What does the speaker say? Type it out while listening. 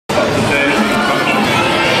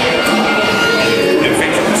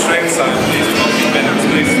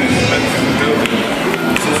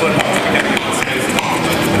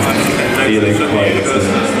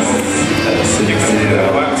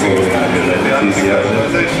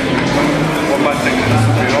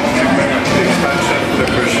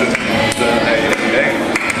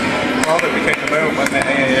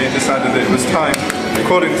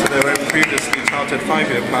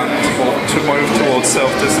5-year plan to move towards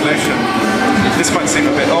self-dissolution. This might seem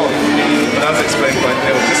a bit odd, but as explained by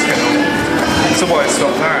Neil Discount, so why stop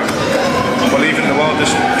now? Well, even the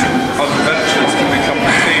wildest adventures can become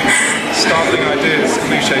routine. Startling ideas,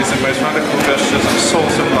 cliches, and most radical gestures are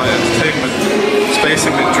source of light entertainment. Space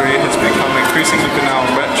imagery has become increasingly banal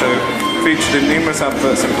and retro, featured in numerous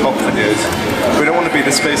adverts and pop videos. We don't want to be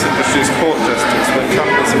the space industry's court justice, when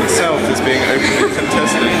capitalism itself is being openly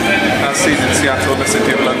contested, as seen in Seattle and the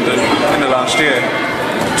City of London in the last year.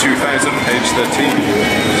 2000, page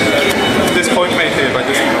 13. This point made here by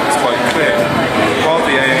Discount is quite clear. While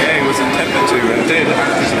the AAA was intended to and did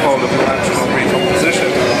act as a pole of national recomposition,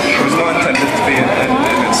 it was not intended to be an end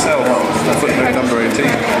in itself, footnote number 18.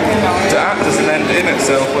 To act as an end in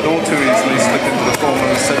itself would all too easily slip into the form of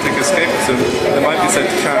aesthetic escapism that might be said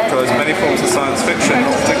to characterize many forms of science fiction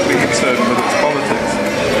not particularly concerned with its politics.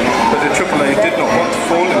 But the AAA did not want to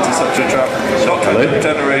fall into such a trap, not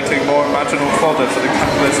generating more imaginal fodder for the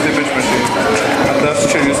capitalist image machine, and thus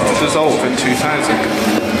choose to dissolve in 2000.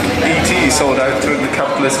 E.T. sold out to the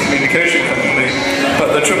capitalist communication company,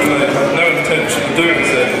 but the AAA had no intention of doing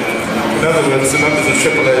so. In other words, the members of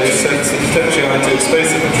AAA sensed the potentiality of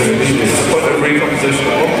space imagery as a point of recomposition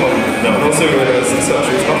at one point, and also realised that such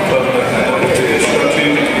is not permanent technology, it should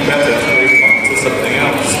be better to move on to something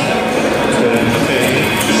else.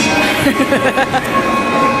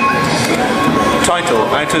 Title,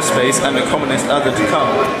 Outer Space and a Communist Other to Come.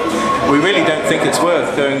 We really don't think it's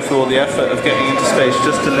worth going through all the effort of getting into space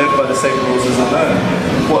just to live by the same rules as alone.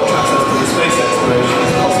 What attracts us to the space exploration is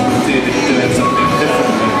the possibility of doing something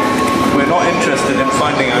differently. We're not interested in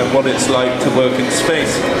finding out what it's like to work in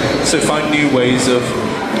space, so find new ways of.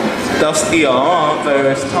 Thus, ERR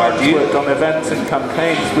various times worked on events and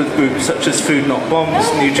campaigns with groups such as Food Not Bombs,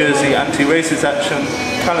 New Jersey Anti-Racist Action,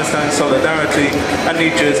 Palestine Solidarity, and New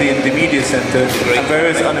Jersey Indymedia Center, and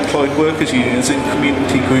various unemployed workers' unions and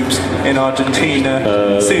community groups in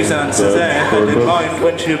Argentina. Suzanne Césaire had in mind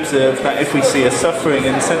when she observed that if we see a suffering,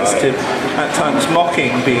 insensitive, at times mocking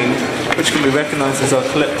being, which can be recognized as our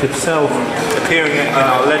collective self, appearing in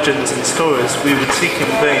our legends and stories, we would seek in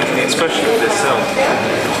vain the expression of this self.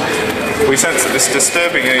 We sense that this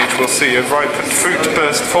disturbing age will see a ripened fruit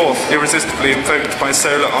burst forth, irresistibly invoked by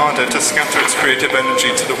solar ardour to scatter its creative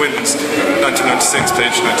energy to the winds. 1996,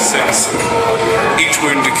 page 96. Each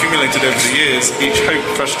wound accumulated over the years, each hope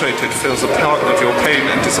frustrated fills a part of your pain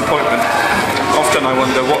and disappointment. Often I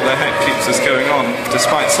wonder what the heck keeps us going on,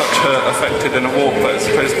 despite such hurt affected in a walk that is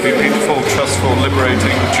supposed to be beautiful, trustful,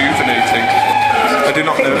 liberating, rejuvenating. I do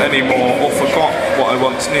not know any more or forgot what I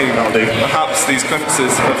once knew. Perhaps these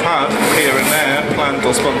glimpses have had, here and there, planned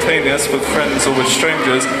or spontaneous, with friends or with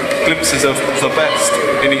strangers, glimpses of the best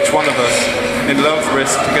in each one of us. In love,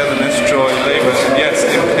 risk, togetherness, joy, labour, and yes,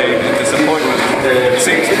 in pain and disappointment. It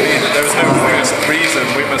seems to me that there is no first reason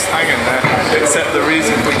we must hang in there, except the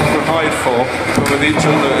reason we provide for, and with each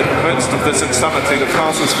other in the midst of this insanity that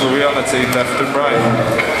passes for reality left and right.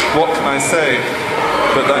 What can I say?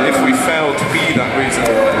 But that if we fail to be that reason,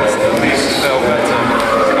 at least fail better.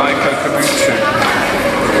 Arika.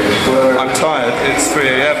 I'm tired, it's 3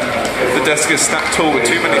 AM. The desk is stacked tall with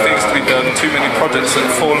too many things to be done, too many projects that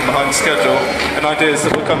have fallen behind schedule, and ideas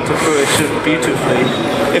that will come to fruition beautifully,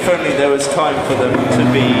 if only there was time for them to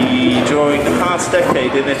be. During the past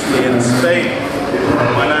decade in Italy and Spain,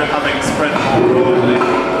 I know having spread more broadly,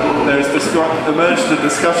 there has emerged a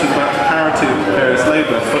discussion about parity of precarious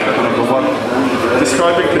labour, footnote number 1,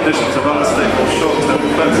 describing conditions of unstable, short-term,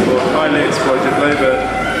 flexible, highly exploited labour.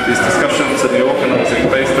 These discussions and the organising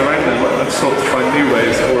based around them have sought to find new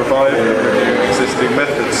ways or revive and renew existing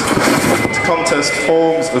methods to contest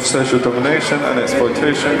forms of social domination and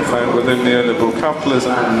exploitation found within neoliberal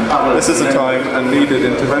capitalism. This is a time and needed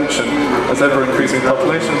intervention, as ever-increasing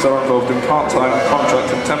populations are involved in part-time,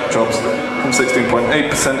 contract and temp jobs, from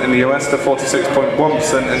 16.8% in the US to 46.1%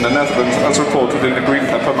 in the Netherlands, as reported in the Green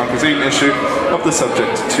Pepper magazine issue of the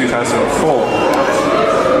subject 2004.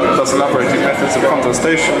 Thus elaborating methods of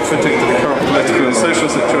contestation fitting to the current political and social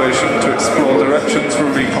situation to explore directions for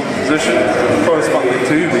recomposition corresponding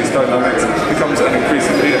to these dynamics becomes an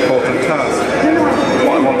increasingly important task.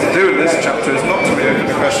 What I want to do in this chapter is not to reopen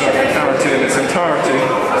the question of precarity in its entirety,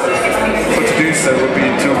 for to do so would be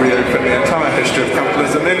to reopen the entire history of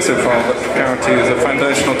capitalism insofar that precarity is a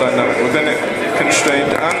foundational dynamic within it,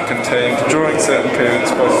 constrained and contained during certain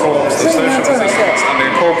periods by forms of social resistance and the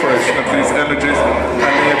incorporation of these energies and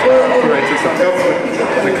the apparatus of government,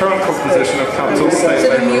 the current composition of capital-state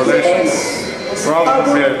labour relations. Rather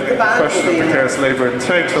than the question of precarious labour in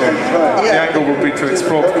total, the angle will be to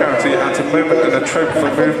explore precarity at a moment in a trope for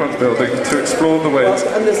movement building, to explore the ways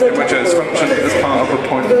in which it has functioned as part of a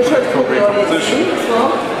point of political recomposition,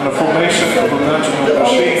 and the formation of imaginal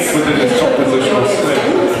machines within its compositional state.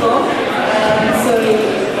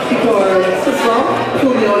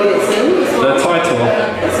 The title,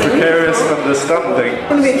 Precarious Understanding.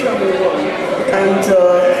 And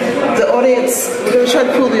the audience, we're going to try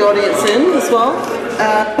to pull the audience in as well.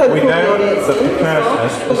 We know that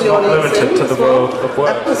preparedness is not limited to the world of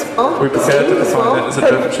work. We prepared to define it as a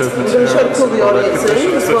juncture of materials and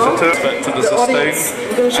conditions which are respect to the sustained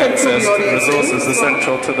access to resources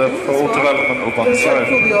essential to the full development of one's life.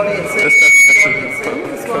 This definition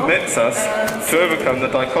permits us to overcome the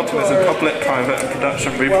dichotomies of public, private and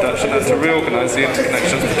production, reproduction, and to reorganise the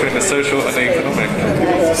interconnections between the social and the economic.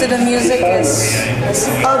 So the music is...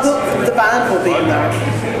 the band will be in there.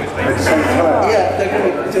 Yeah, they're going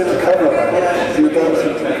to be doing a cover. Yeah.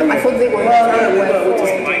 I thought they were...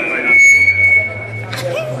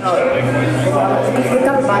 The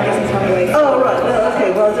cover band isn't Tramway. Oh, right. No, okay.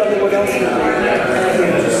 Well, I don't know what else you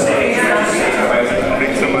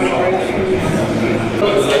Thanks so much.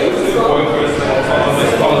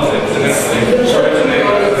 Politics in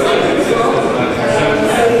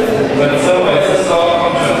but in some ways the stark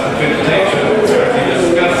contrast between the nature of authority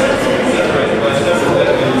discussed separated by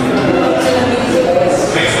separate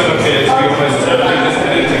makes them appear to be almost totally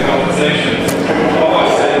disconnected conversations. All I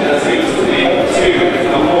say there seems to be two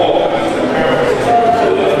or more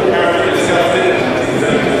apparently discussed in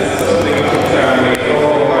something of Tramway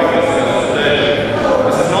or like this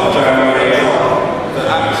is not Tramway, but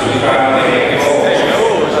actually Tramway is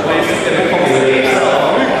at least in a conversation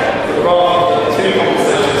itself, but rather two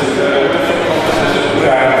conversations ago, different compositions of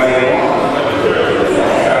Tramway.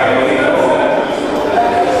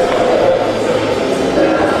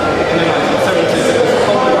 In the 1970s, it was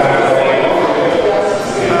called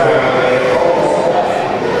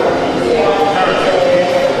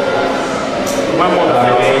one more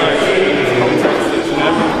thing in this context, it's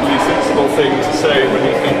never a really sensible thing to say when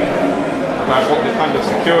you think about what the kind of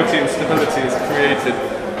security and stability is created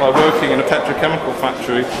by working in a petrochemical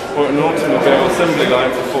factory or an automobile assembly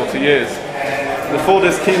line for 40 years. The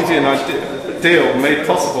Fordist-Keynesian ideal made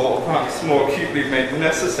possible, or perhaps more acutely made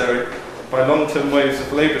necessary, by long-term waves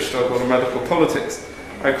of labour struggle and radical politics,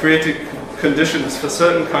 by creating conditions for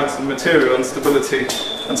certain kinds of material instability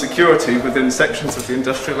and security within sections of the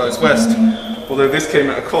industrialised West, although this came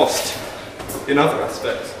at a cost in other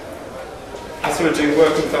aspects. Assuaging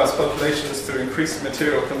working class populations through increased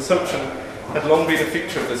material consumption had long been a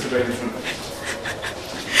feature of this arrangement.